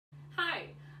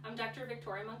Dr.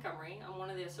 Victoria Montgomery. I'm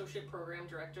one of the Associate Program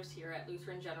Directors here at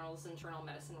Lutheran General's Internal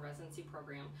Medicine Residency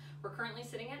Program. We're currently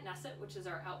sitting at Nesset, which is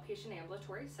our outpatient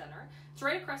ambulatory center. It's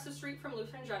right across the street from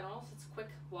Lutheran General's. It's a quick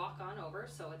walk on over,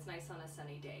 so it's nice on a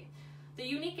sunny day. The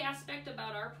unique aspect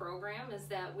about our program is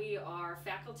that we are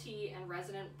faculty and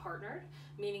resident partnered,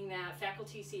 meaning that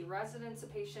faculty see residents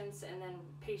of patients and then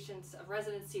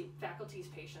residents see faculty's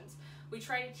patients. We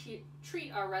try to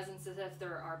treat our residents as if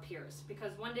they're our peers,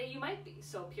 because one day you might be,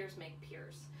 so peers make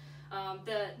peers.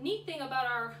 The neat thing about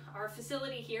our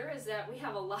facility here is that we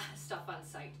have a lot of stuff on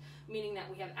site, meaning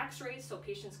that we have x-rays so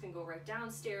patients can go right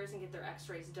downstairs and get their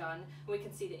x-rays done, and we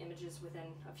can see the images within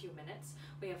a few minutes.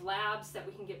 We have labs that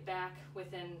we can get back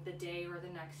within the day or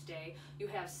the next day. You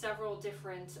have several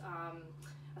different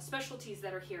specialties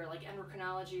that are here, like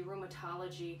endocrinology,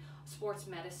 rheumatology, sports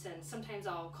medicine. Sometimes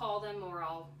I'll call them or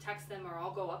I'll text them or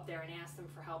I'll go up there and ask them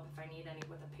for help if I need any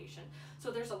with a patient. So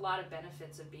there's a lot of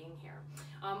benefits of being here.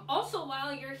 Also,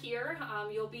 while you're here,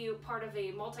 you'll be part of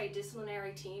a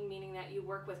multidisciplinary team, meaning that you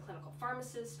work with clinical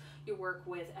pharmacists, you work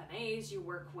with MAs, you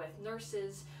work with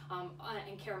nurses,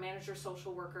 and care managers,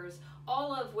 social workers,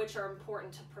 all of which are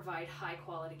important to provide high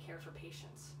quality care for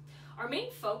patients. Our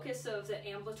main focus of the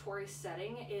ambulatory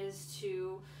setting is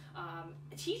to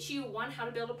teach you, one, how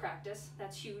to build a practice.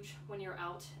 That's huge when you're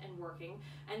out and working.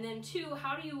 And then two,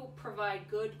 how do you provide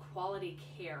good quality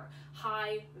care,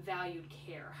 high valued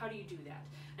care? How do you do that?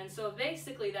 And so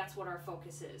basically that's what our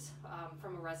focus is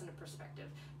from a resident perspective,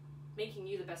 making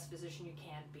you the best physician you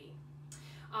can be.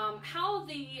 How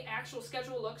the actual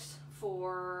schedule looks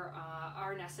for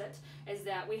our Nesset is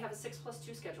that we have a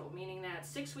 6+2 schedule, meaning that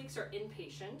 6 weeks are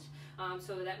inpatient,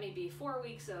 so that may be 4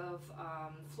 weeks of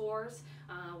floors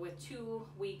with 2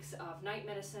 weeks of night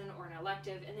medicine or an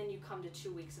elective, and then you come to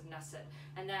 2 weeks of Nesset,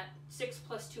 and that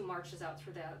 6+2 marches out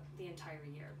through the entire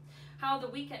year. How the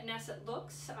week at Nesset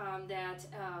looks,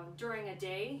 during a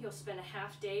day you'll spend a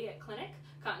half day at clinic,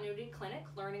 continuity clinic,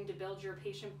 learning to build your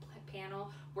patient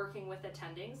panel, working with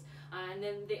attendings, and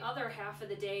then the other half of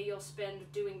the day you'll spend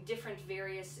doing different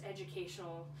various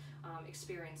educational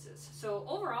experiences. So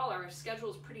overall our schedule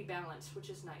is pretty balanced, which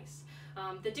is nice.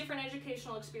 The different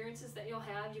educational experiences that you'll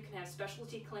have, you can have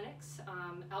specialty clinics,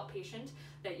 outpatient,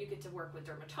 that you get to work with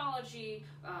dermatology,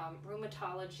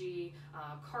 rheumatology,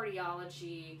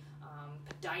 cardiology,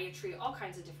 podiatry, all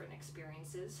kinds of different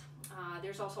experiences.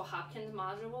 There's also Hopkins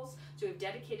modules, so we have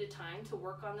dedicated time to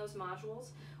work on those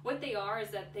modules. What they are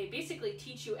is that they basically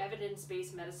teach you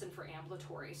evidence-based medicine for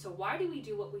ambulatory. So why do we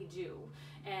do what we do,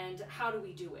 and how do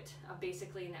we do it,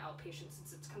 basically in the outpatient,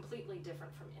 since it's completely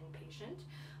different from inpatient.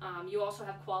 You also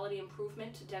have quality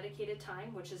improvement dedicated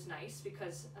time, which is nice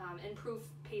because improve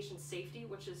patient safety,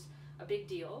 which is a big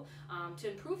deal.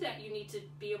 To improve that, you need to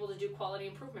be able to do quality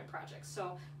improvement projects.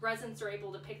 So residents are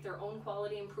able to pick their own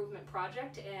quality improvement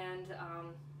project and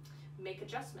make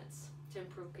adjustments to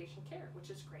improve patient care, which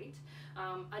is great.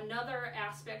 Another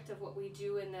aspect of what we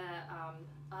do in the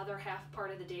other half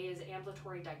part of the day is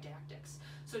ambulatory didactics.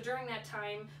 So during that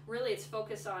time, really it's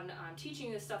focused on teaching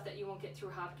you the stuff that you won't get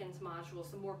through Hopkins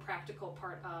modules, the more practical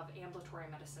part of ambulatory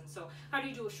medicine. So how do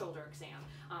you do a shoulder exam?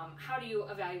 How do you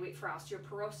evaluate for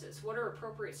osteoporosis? What are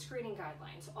appropriate screening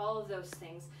guidelines? All of those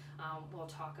things we'll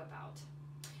talk about.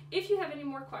 If you have any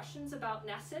more questions about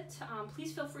Nesset,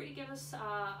 please feel free to give us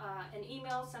an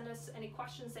email, send us any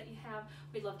questions that you have.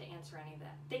 We'd love to answer any of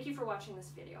that. Thank you for watching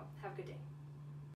this video. Have a good day.